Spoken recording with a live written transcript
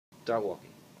start walking.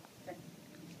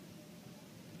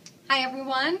 Hi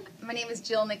everyone, my name is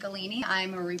Jill Nicolini.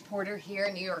 I'm a reporter here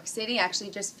in New York City. I actually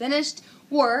just finished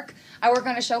work. I work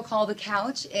on a show called The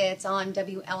Couch. It's on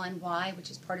WLNY,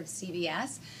 which is part of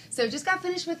CBS. So just got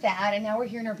finished with that, and now we're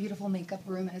here in our beautiful makeup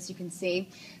room, as you can see.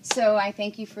 So I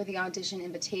thank you for the audition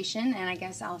invitation, and I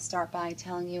guess I'll start by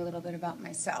telling you a little bit about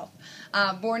myself.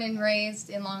 Born and raised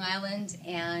in Long Island,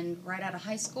 and right out of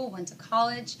high school, went to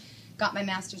college, got my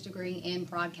master's degree in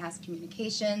broadcast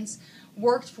communications,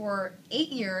 worked for 8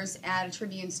 years at a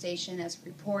Tribune station as a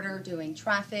reporter doing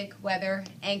traffic, weather,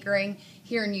 anchoring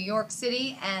here in New York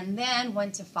City, and then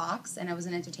went to Foxx, and I was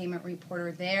an entertainment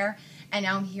reporter there, and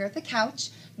now I'm here at The Couch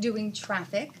doing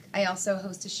traffic. I also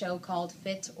host a show called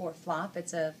Fit or Flop.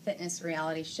 It's a fitness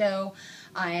reality show.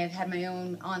 I've had my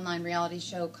own online reality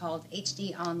show called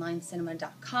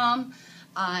HDOnlinecinema.com.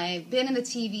 I've been in the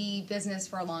TV business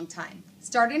for a long time.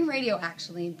 Started in radio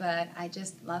actually, but I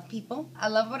just love people. I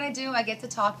love what I do. I get to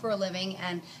talk for a living,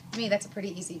 and to me that's a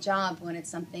pretty easy job when it's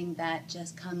something that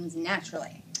just comes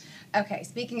naturally. Okay,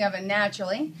 speaking of it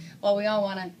naturally, well, we all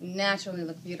want to naturally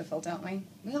look beautiful, don't we?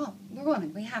 We're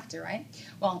women, we have to, right?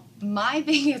 Well, my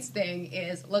biggest thing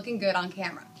is looking good on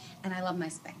camera, and I love my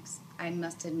Spanx. I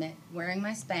must admit, wearing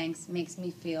my Spanx makes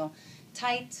me feel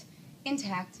tight,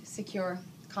 intact, secure,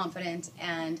 confident,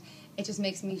 and it just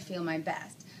makes me feel my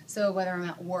best. So whether I'm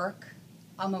at work,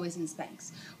 I'm always in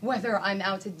Spanx. Whether I'm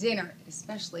out to dinner,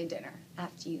 especially dinner,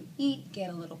 after you eat, get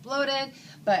a little bloated,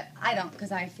 but I don't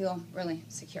because I feel really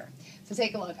secure. So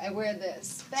take a look. I wear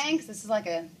this Spanx. This is like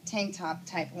a tank top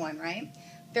type one, right?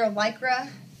 They're Lycra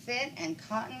fit and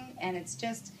cotton, and it's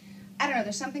just, I don't know,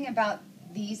 there's something about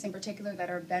these in particular that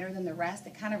are better than the rest.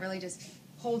 It kind of really just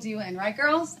holds you in, right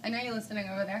girls? I know you're listening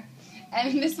over there.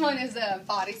 And this one is a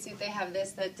bodysuit. They have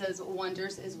this that does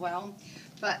wonders as well.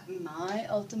 But my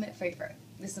ultimate favorite,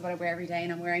 this is what I wear every day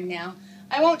and I'm wearing now.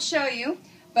 I won't show you,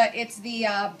 but it's the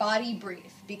body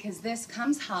brief, because this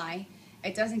comes high.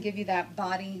 It doesn't give you that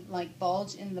body like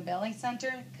bulge in the belly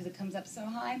center because it comes up so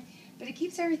high, but it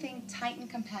keeps everything tight and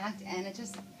compact, and it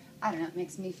just, I don't know, it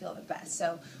makes me feel the best.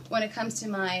 So when it comes to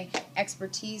my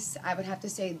expertise, I would have to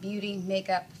say beauty,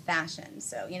 makeup, fashion.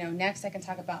 So, you know, next I can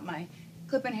talk about my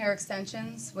clip-in hair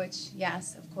extensions, which,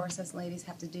 yes, of course, us ladies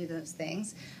have to do those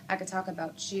things. I could talk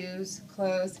about shoes,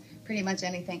 clothes, pretty much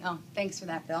anything. Oh, thanks for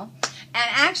that, Bill. And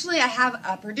actually, I have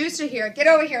a producer here. Get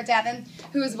over here, Devin,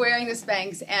 who is wearing the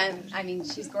Spanx. And, I mean,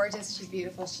 she's gorgeous, she's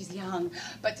beautiful, she's young.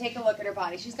 But take a look at her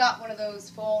body. She's got one of those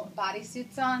full body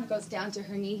suits on. It goes down to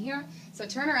her knee here. So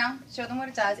turn around, show them what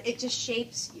it does. It just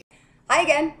shapes you. Hi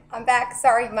again, I'm back.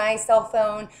 Sorry, my cell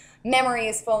phone memory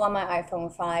is full on my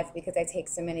iPhone 5 because I take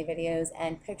so many videos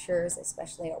and pictures,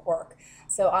 especially at work.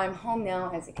 So I'm home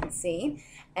now, as you can see,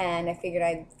 and I figured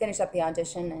I'd finish up the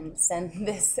audition and send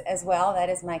this as well. That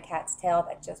is my cat's tail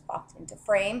that just popped into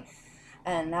frame,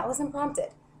 and that was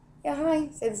unprompted. Yeah, hi,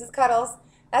 so this is Cuddles.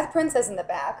 That's Princess in the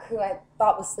back, who I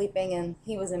thought was sleeping, and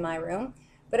he was in my room.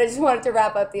 But I just wanted to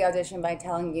wrap up the audition by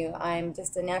telling you I'm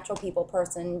just a natural people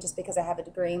person just because I have a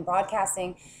degree in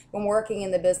broadcasting. Been working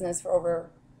in the business for over,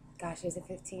 gosh, is it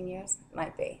 15 years?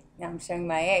 Might be. Now I'm showing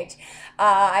my age.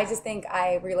 I just think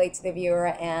I relate to the viewer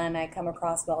and I come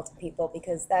across well to people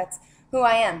because that's who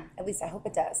I am. At least I hope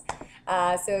it does.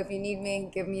 So if you need me,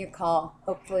 give me a call.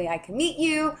 Hopefully I can meet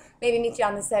you, maybe meet you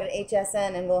on the set at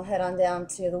HSN, and we'll head on down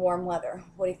to the warm weather.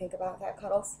 What do you think about that,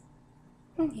 Cuddles?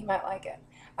 You might like it.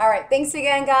 All right, thanks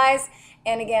again, guys.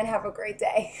 And again, have a great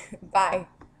day. Bye.